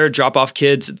together, drop off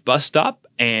kids at the bus stop,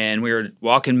 and we were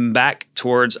walking back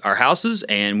towards our houses,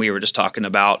 and we were just talking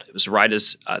about, it was right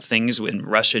as things in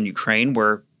Russia and Ukraine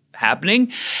were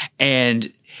happening.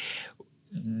 And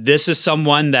this is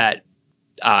someone that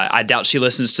I doubt she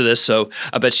listens to this,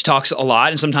 but she talks a lot,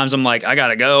 and sometimes I'm like, I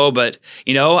gotta go, but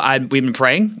we've been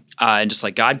praying and just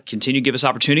like, God, continue to give us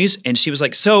opportunities. And she was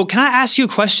like, so can I ask you a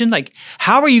question? Like,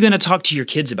 how are you going to talk to your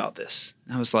kids about this?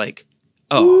 And I was like,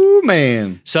 oh ooh,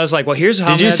 man. So I was like, well, here's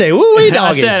how. Did you say, ooh, wee, doggy?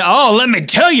 I said, oh, let me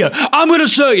tell you, I'm going to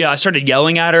show you. I started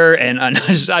yelling at her, and I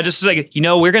just was like,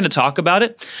 we're going to talk about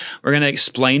it. We're going to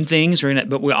explain things.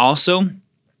 But we also,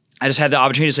 I just had the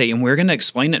opportunity to say, and we're going to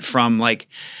explain it from like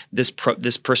this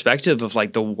perspective of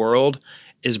like the world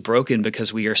is broken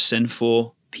because we are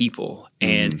sinful people,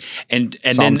 and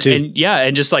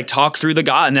just like talk through the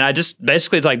God. And then I just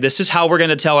basically like, this is how we're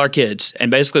going to tell our kids,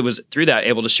 and basically was through that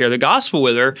able to share the gospel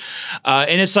with her.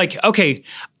 And it's like, okay,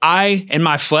 I in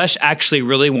my flesh actually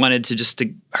really wanted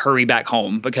to hurry back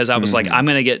home, because I was like, I'm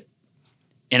going to get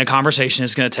in a conversation.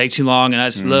 It's going to take too long, and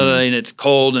and it's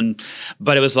cold,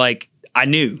 but it was like, I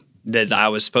knew that I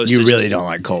was supposed to. You really don't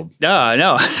like cold. No.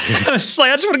 I was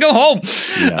like, I just want to go home.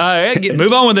 Yeah.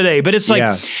 Move on with the day. But it's like,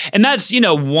 and that's,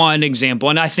 one example.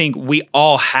 And I think we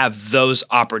all have those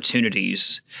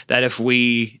opportunities that if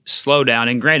we slow down,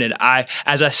 and granted,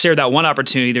 as I shared that one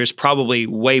opportunity, there's probably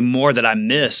way more that I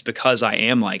missed because I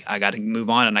am like, I got to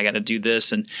move on and I got to do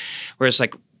this. And whereas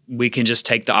like, we can just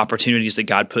take the opportunities that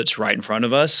God puts right in front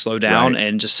of us, slow down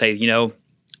and just say,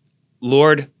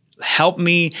 Lord, help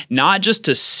me not just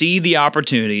to see the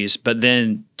opportunities, but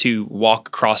then to walk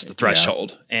across the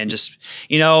threshold and just,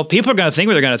 people are going to think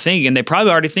what they're going to think, and they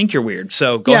probably already think you're weird.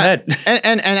 So go ahead.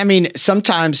 And I mean,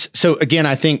 sometimes, so again,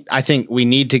 I think we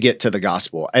need to get to the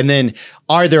gospel, and then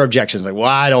are there objections like, well,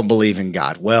 I don't believe in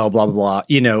God. Well, blah, blah,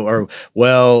 blah, or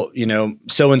well,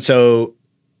 so-and-so,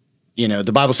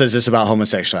 the Bible says this about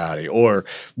homosexuality or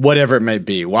whatever it may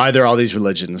be. Why are there all these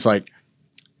religions? Like,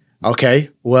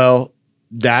 okay, well,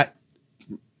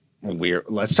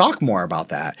 let's talk more about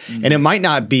that. Mm-hmm. And it might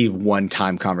not be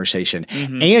one-time conversation.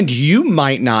 Mm-hmm. And you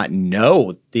might not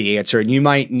know the answer, and you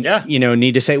might,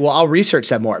 need to say, well, I'll research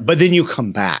that more. But then you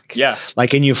come back. Yeah.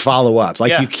 And you follow up.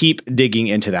 You keep digging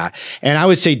into that. And I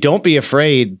would say, don't be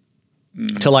afraid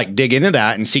to dig into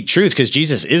that and seek truth, because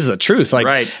Jesus is the truth. One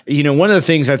of the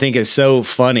things I think is so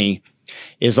funny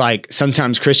is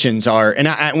sometimes Christians are,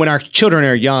 and when our children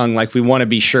are young, we want to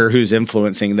be sure who's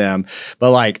influencing them,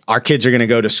 but our kids are going to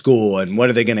go to school, and what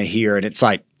are they going to hear? And it's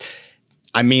I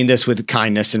mean this with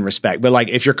kindness and respect, but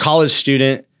if your college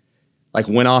student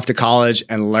went off to college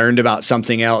and learned about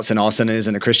something else and all of a sudden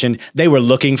isn't a Christian, they were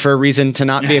looking for a reason to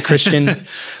not be a Christian.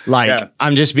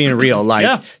 I'm just being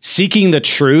real. Seeking the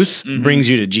truth brings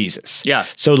you to Jesus. Yeah.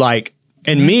 So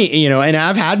and me, and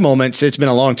I've had moments, it's been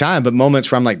a long time, but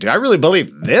moments where I'm do I really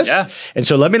believe this? Yeah. And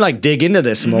so let me dig into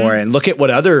this more and look at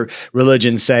what other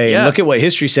religions say and look at what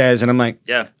history says. And I'm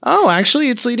oh, actually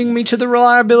it's leading me to the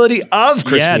reliability of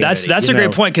Christianity. Yeah, that's a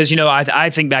great point. Cause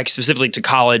I think back specifically to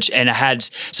college, and I had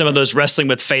some of those wrestling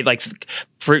with faith,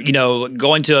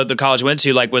 going to the college I went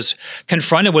to, was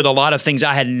confronted with a lot of things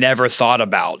I had never thought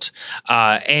about.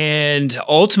 And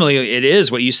ultimately it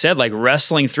is what you said,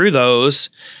 wrestling through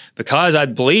those, because I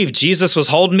believe Jesus was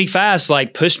holding me fast,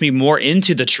 pushed me more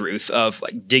into the truth of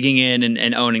digging in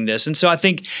and owning this. And so I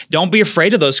think don't be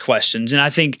afraid of those questions. And I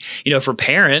think, for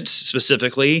parents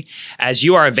specifically, as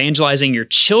you are evangelizing your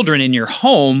children in your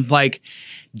home,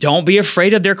 don't be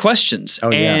afraid of their questions.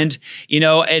 Oh, yeah.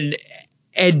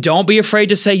 And don't be afraid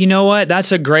to say, you know what,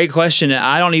 that's a great question.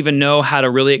 I don't even know how to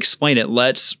really explain it.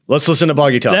 Let's listen to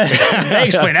Boggy Talk. They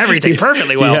explain everything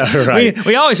perfectly well. Yeah, right.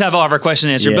 We always have all of our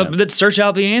questions answered, but let's search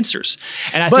out the answers.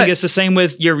 And I think it's the same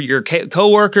with your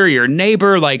coworker, your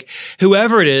neighbor,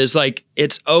 whoever it is.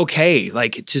 It's okay,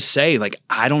 to say,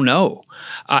 I don't know.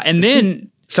 And then,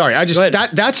 sorry,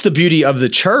 that's the beauty of the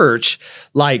church.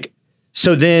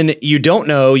 So then you don't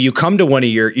know, you come to one of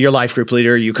your life group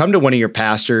leader, you come to one of your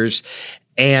pastors,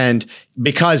 and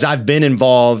because I've been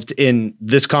involved in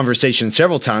this conversation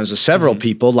several times with several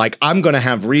people, I'm going to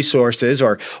have resources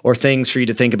or things for you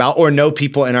to think about, or know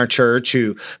people in our church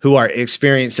who are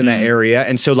experienced in that area.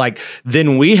 And so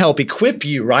then we help equip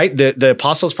you, right? The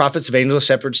apostles, prophets, evangelists,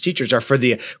 shepherds, teachers are for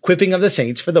the equipping of the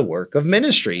saints for the work of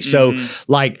ministry. So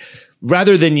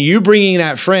rather than you bringing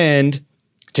that friend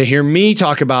to hear me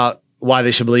talk about why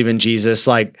they should believe in Jesus,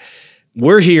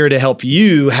 we're here to help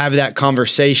you have that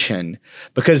conversation,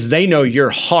 because they know your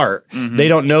heart. Mm-hmm. They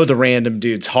don't know the random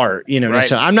dude's heart. Right.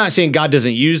 So I'm not saying God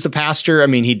doesn't use the pastor. I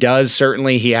mean, he does.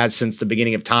 Certainly he has since the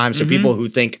beginning of time. So people who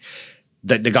think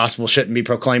that the gospel shouldn't be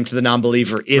proclaimed to the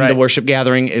non-believer in the worship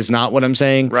gathering is not what I'm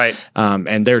saying. Right.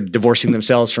 And they're divorcing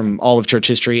themselves from all of church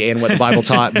history and what the Bible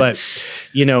taught. But,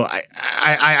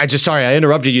 I just, sorry, I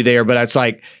interrupted you there, but it's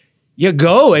you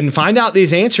go and find out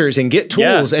these answers and get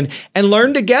tools and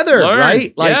learn together,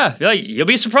 right? You'll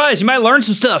be surprised. You might learn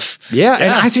some stuff. Yeah.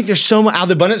 And I think there's so much out of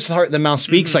the abundance of the heart, the mouth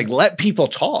speaks. Let people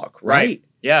talk, right?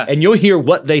 Yeah. And you'll hear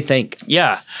what they think.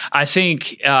 Yeah. I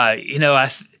think,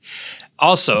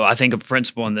 also, I think a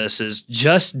principle in this is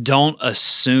just don't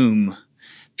assume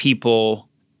people.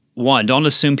 One, don't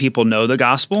assume people know the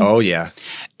gospel. Oh, yeah.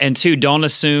 And two, don't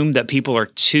assume that people are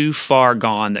too far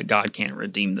gone that God can't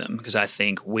redeem them. Because I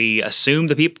think we assume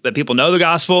that people know the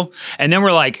gospel, and then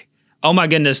we're oh my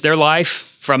goodness, their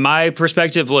life, from my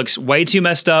perspective, looks way too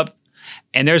messed up,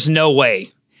 and there's no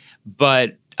way.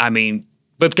 But I mean,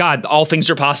 with God, all things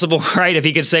are possible, right? If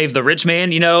he could save the rich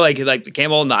man, like the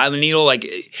camel and the island needle,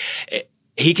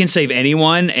 he can save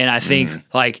anyone. And I think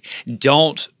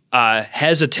don't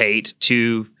hesitate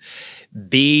to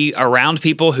be around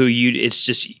people who it's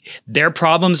just their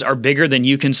problems are bigger than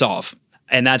you can solve.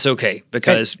 And that's okay,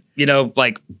 because,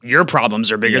 your problems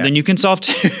are bigger than you can solve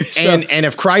too. So, and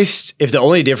if the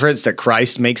only difference that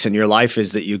Christ makes in your life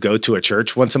is that you go to a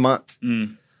church once a month,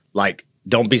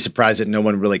 don't be surprised that no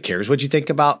one really cares what you think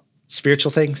about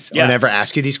spiritual things or never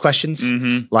ask you these questions.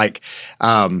 Mm-hmm.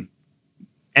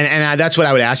 And that's what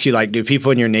I would ask you, do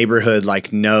people in your neighborhood,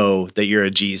 know that you're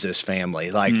a Jesus family?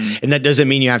 And that doesn't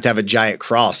mean you have to have a giant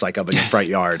cross, up in your front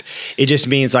yard. It just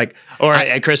means or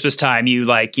at Christmas time, you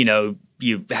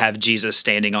you have Jesus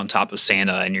standing on top of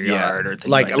Santa in your yard or things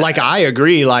like that. Like I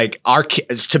agree. Like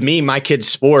to me, my kids'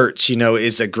 sports,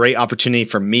 is a great opportunity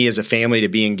for me as a family to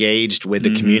be engaged with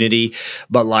the community.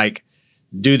 But like,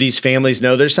 do these families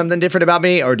know there's something different about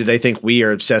me, or do they think we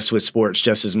are obsessed with sports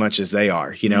just as much as they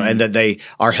are? And that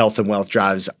our health and wealth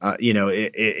drives,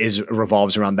 it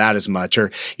revolves around that as much.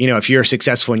 Or if you're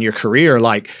successful in your career,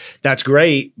 like that's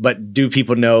great, but do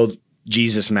people know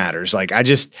Jesus matters? Like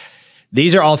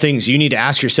these are all things you need to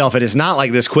ask yourself. And it's not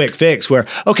like this quick fix where,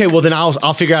 okay, well then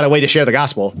I'll figure out a way to share the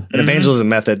gospel, an evangelism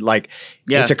method. Like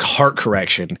it's a heart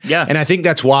correction. Yeah. And I think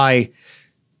that's why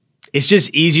it's just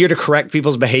easier to correct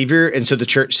people's behavior. And so the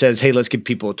church says, hey, let's give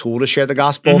people a tool to share the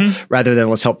gospel rather than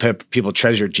let's help people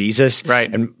treasure Jesus. Right.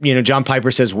 And, John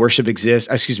Piper says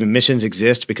missions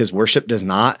exist because worship does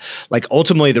not. Like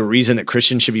ultimately the reason that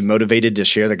Christians should be motivated to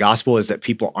share the gospel is that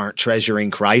people aren't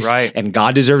treasuring Christ, and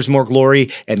God deserves more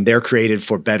glory, and they're created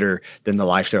for better than the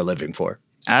life they're living for.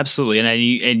 Absolutely.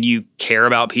 And you care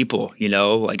about people,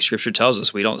 like scripture tells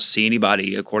us, we don't see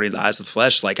anybody according to the eyes of the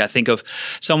flesh. Like I think of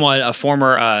a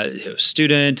former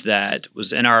student that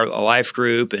was in our life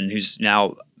group and who's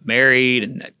now married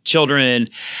and had children,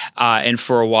 and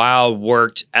for a while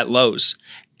worked at Lowe's.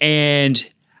 And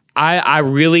I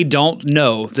really don't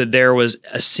know that there was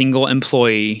a single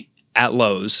employee at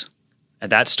Lowe's,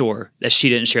 at that store, that she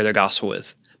didn't share their gospel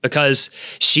with. Because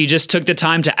she just took the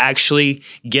time to actually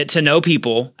get to know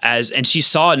people and she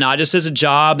saw it not just as a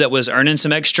job that was earning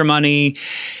some extra money.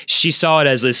 She saw it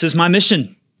as, this is my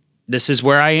mission. This is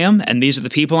where I am, and these are the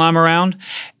people I'm around.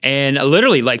 And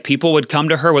literally, like, people would come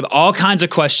to her with all kinds of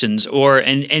questions,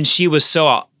 and she was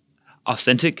so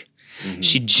authentic.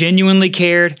 She genuinely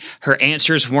cared. Her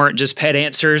answers weren't just pet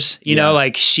answers,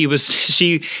 like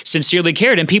she sincerely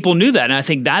cared, and people knew that. And I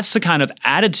think that's the kind of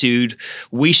attitude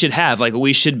we should have. Like,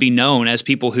 we should be known as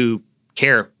people who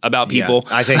care about people.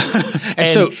 Yeah, I think. And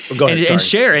so go ahead, and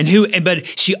share. But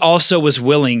she also was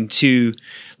willing to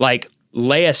like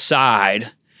lay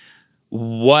aside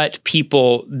what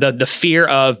people, the fear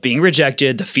of being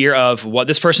rejected, the fear of what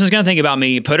this person is going to think about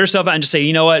me, put herself out and just say,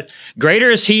 you know what, greater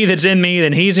is he that's in me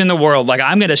than he's in the world. Like,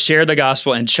 I'm going to share the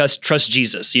gospel and trust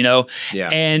Jesus, Yeah.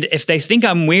 And if they think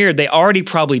I'm weird, they already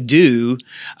probably do,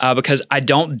 because I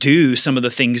don't do some of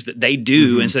the things that they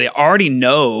do. And so they already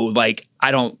know, like,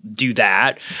 I don't do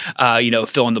that,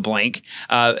 fill in the blank.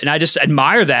 And I just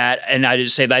admire that. And I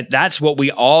just say that that's what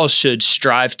we all should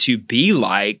strive to be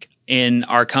like in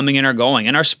our coming and our going,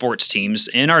 in our sports teams,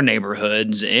 in our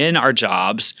neighborhoods, in our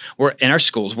jobs, or in our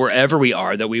schools, wherever we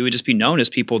are, that we would just be known as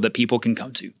people that people can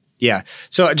come to. Yeah.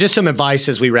 So just some advice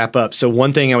as we wrap up. So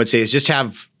one thing I would say is just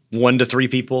have 1 to 3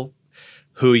 people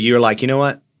who you're like, you know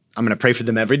what? I'm going to pray for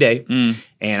them every day,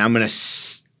 and I'm going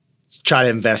to try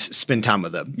to spend time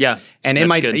with them. Yeah. And it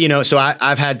might, so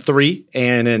I've had 3,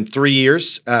 and in 3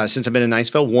 years since I've been in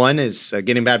Niceville, 1 is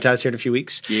getting baptized here in a few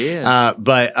weeks. Yeah.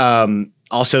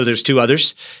 Also, there's 2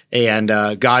 others, and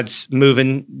God's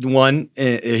moving one.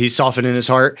 He's softening his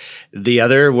heart. The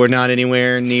other, we're not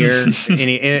anywhere near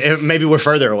maybe we're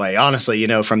further away, honestly,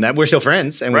 from that. We're still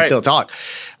friends, and we still talk.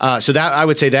 So that I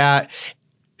would say that.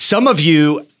 Some of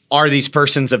you are these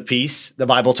persons of peace the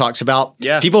Bible talks about.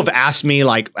 Yeah. People have asked me,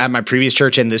 like, at my previous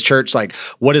church and this church, like,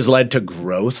 what has led to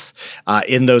growth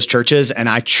in those churches? And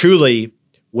I truly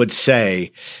would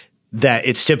say that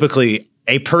it's typically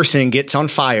a person gets on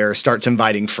fire, starts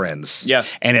inviting friends. Yeah.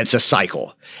 And it's a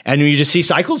cycle. And you just see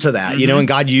cycles of that, and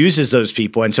God uses those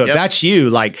people. And so if that's you,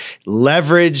 like,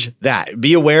 leverage that,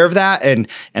 be aware of that and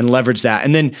leverage that.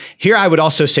 And then here I would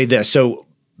also say this. So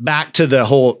back to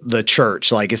the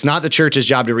church, like, it's not the church's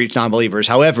job to reach non-believers.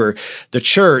 However, the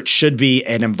church should be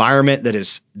an environment that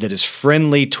is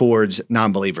friendly towards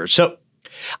non-believers. So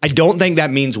I don't think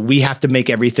that means we have to make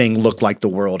everything look like the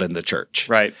world in the church.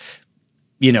 Right.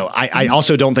 I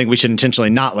also don't think we should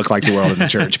intentionally not look like the world in the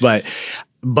church, but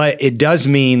it does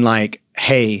mean, like,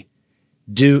 hey,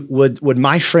 would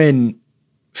my friend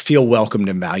feel welcomed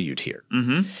and valued here?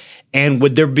 And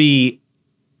would there be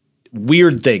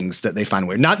weird things that they find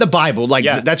weird? Not the Bible, like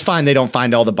that's fine. They don't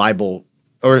find all the Bible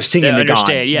or singing to God.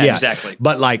 Yeah, exactly.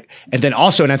 But like, and then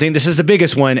also, and I think this is the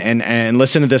biggest one, and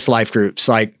listen to this, life groups,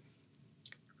 like,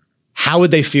 how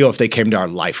would they feel if they came to our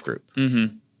life group?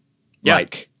 Yeah.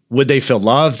 Like, would they feel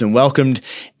loved and welcomed?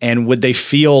 And would they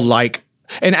feel like,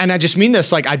 and I just mean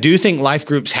this, like, I do think life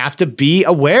groups have to be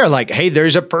aware, like, hey,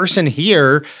 there's a person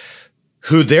here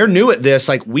who they're new at this.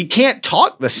 Like, we can't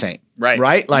talk the same.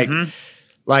 Right. Like,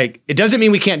 like, it doesn't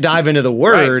mean we can't dive into the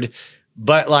word,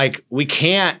 but like, we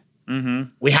can't,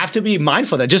 we have to be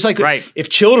mindful of that. Just like if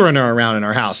children are around in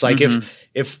our house, like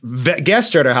if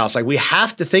guests are at our house, like, we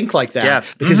have to think like that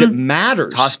because it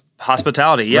matters.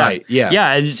 Hospitality, yeah. Right, yeah.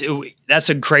 Yeah, and that's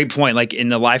a great point, like in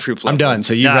the life group level. I'm done,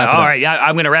 so you wrap it up. All right, yeah,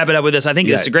 I'm going to wrap it up with this. I think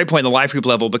it's a great point in the life group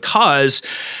level because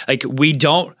like we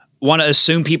don't want to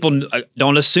assume people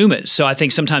don't assume it. So I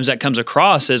think sometimes that comes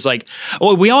across as like,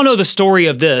 oh, we all know the story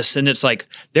of this. And it's like,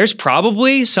 there's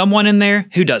probably someone in there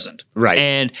who doesn't. Right.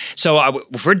 And so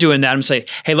if we're doing that, I'm saying,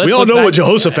 hey, let's we all look know back. What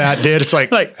Jehoshaphat did. It's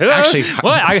like actually,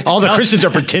 what? all the Christians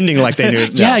are pretending like they knew.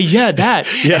 Yeah, that.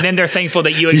 Yeah. And then they're thankful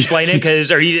that you explain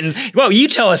it or you didn't. Well, you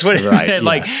tell us what. Right.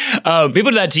 Like people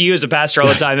do that to you as a pastor all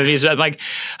the time. And I'm like,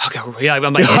 okay,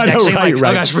 I'm like indexing, right. Oh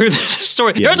gosh, read the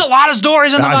story. Yeah. There's a lot of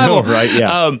stories in the Bible, know, right?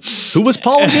 Yeah. Who was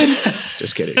Paul again?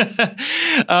 Just kidding.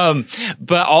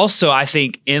 But also, I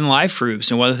think in life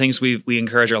groups, and one of the things we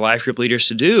encourage our life group leaders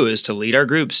to do is to lead our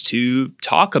groups to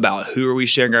talk about who are we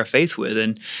sharing our faith with,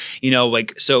 and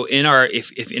like so in our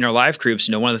if in our life groups,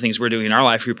 one of the things we're doing in our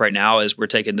life group right now is we're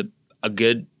taking a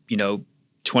good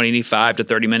 25 to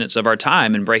 30 minutes of our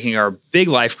time and breaking our big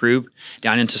life group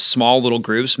down into small little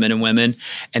groups, men and women.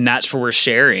 And that's where we're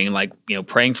sharing, like,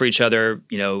 praying for each other,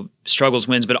 struggles,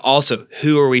 wins, but also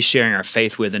who are we sharing our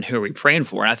faith with and who are we praying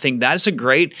for? And I think that's a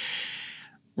great,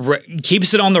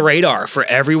 keeps it on the radar for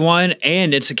everyone,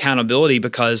 and it's accountability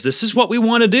because this is what we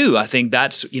want to do. I think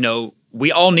that's,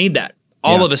 we all need that.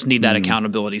 All of us need that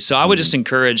accountability. So I would just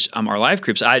encourage our life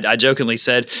groups. I jokingly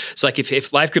said, it's like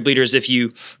if life group leaders, if your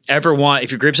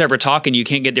group's ever talking, you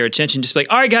can't get their attention, just be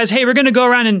like, all right, guys, hey, we're going to go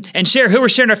around and share who we're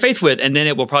sharing our faith with. And then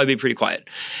it will probably be pretty quiet.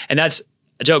 And that's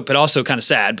a joke, but also kind of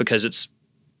sad because it's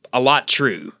a lot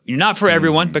true. You're not for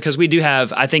everyone because we do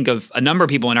have, I think of a number of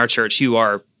people in our church who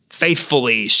are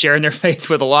faithfully sharing their faith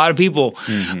with a lot of people.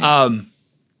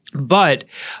 But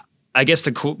I guess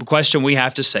the question we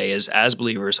have to say is, as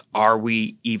believers, are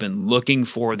we even looking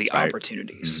for the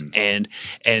opportunities?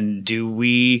 And do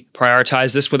we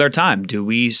prioritize this with our time? Do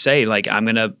we say, like, I'm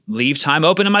going to leave time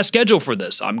open in my schedule for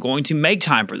this. I'm going to make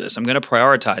time for this. I'm going to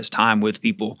prioritize time with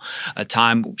people,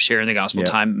 time sharing the gospel,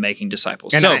 time making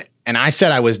disciples. And I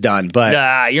said I was done,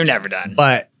 but you're never done.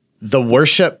 But the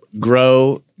worship,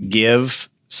 grow, give,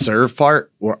 serve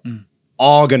part, we're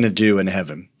all going to do in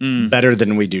heaven better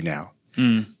than we do now.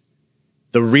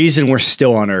 The reason we're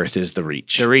still on earth is the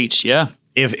reach. The reach, yeah.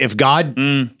 If God,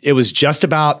 it was just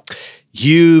about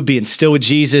you being still with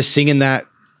Jesus, singing that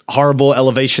horrible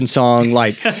elevation song,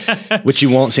 like which you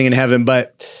won't sing in heaven,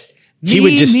 but he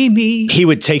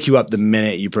would take you up the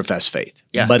minute you profess faith.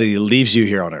 Yeah. But he leaves you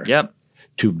here on earth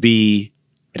to be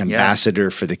an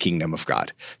ambassador for the kingdom of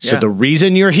God. So the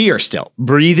reason you're here still,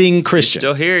 breathing Christian. He's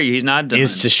still here. He's not done.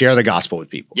 Is to share the gospel with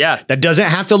people. Yeah. That doesn't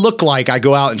have to look like I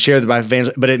go out and share the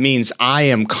evangelism, but it means I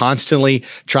am constantly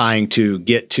trying to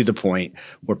get to the point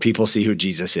where people see who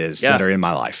Jesus is that are in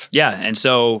my life. Yeah. And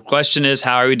so question is,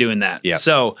 how are we doing that? Yeah.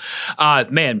 So,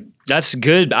 man, that's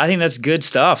good. I think that's good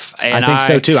stuff. And I think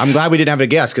so too. I'm glad we didn't have a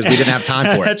guest because we didn't have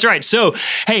time for it. That's right. So,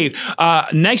 hey,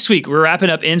 next week we're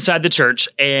wrapping up Inside the Church,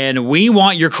 and we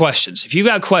want your questions. If you've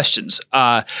got questions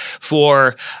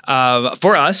for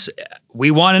us,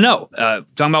 we want to know.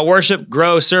 Talking about worship,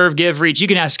 grow, serve, give, reach. You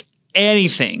can ask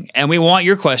anything, and we want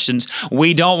your questions.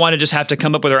 We don't want to just have to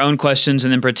come up with our own questions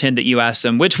and then pretend that you asked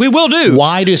them, which we will do.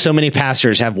 Why do so many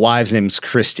pastors have wives named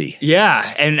Christy?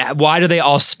 Yeah, and why do they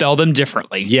all spell them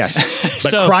differently? Yes,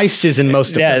 but so, Christ is in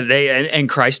most of them. Yeah, and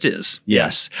Christ is.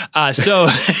 Yes. So,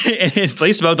 at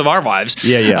least both of our wives.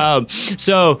 Yeah.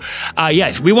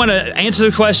 We want to answer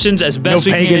the questions as best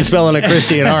we can. No pagan spelling a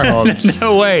Christy in our homes.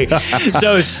 No way.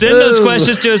 So send those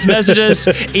questions to us, message us,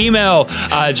 email,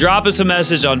 drop us a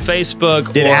message on Facebook.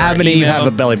 Did Adam and Eve have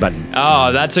a belly button?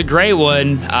 Oh, that's a great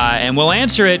one. And we'll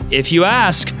answer it if you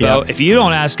ask. But if you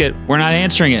don't ask it, we're not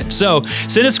answering it. So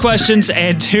send us questions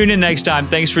and tune in next time.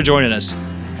 Thanks for joining us.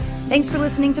 Thanks for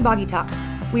listening to Boggy Talk.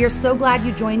 We are so glad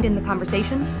you joined in the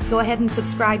conversation. Go ahead and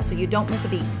subscribe so you don't miss a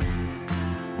beat.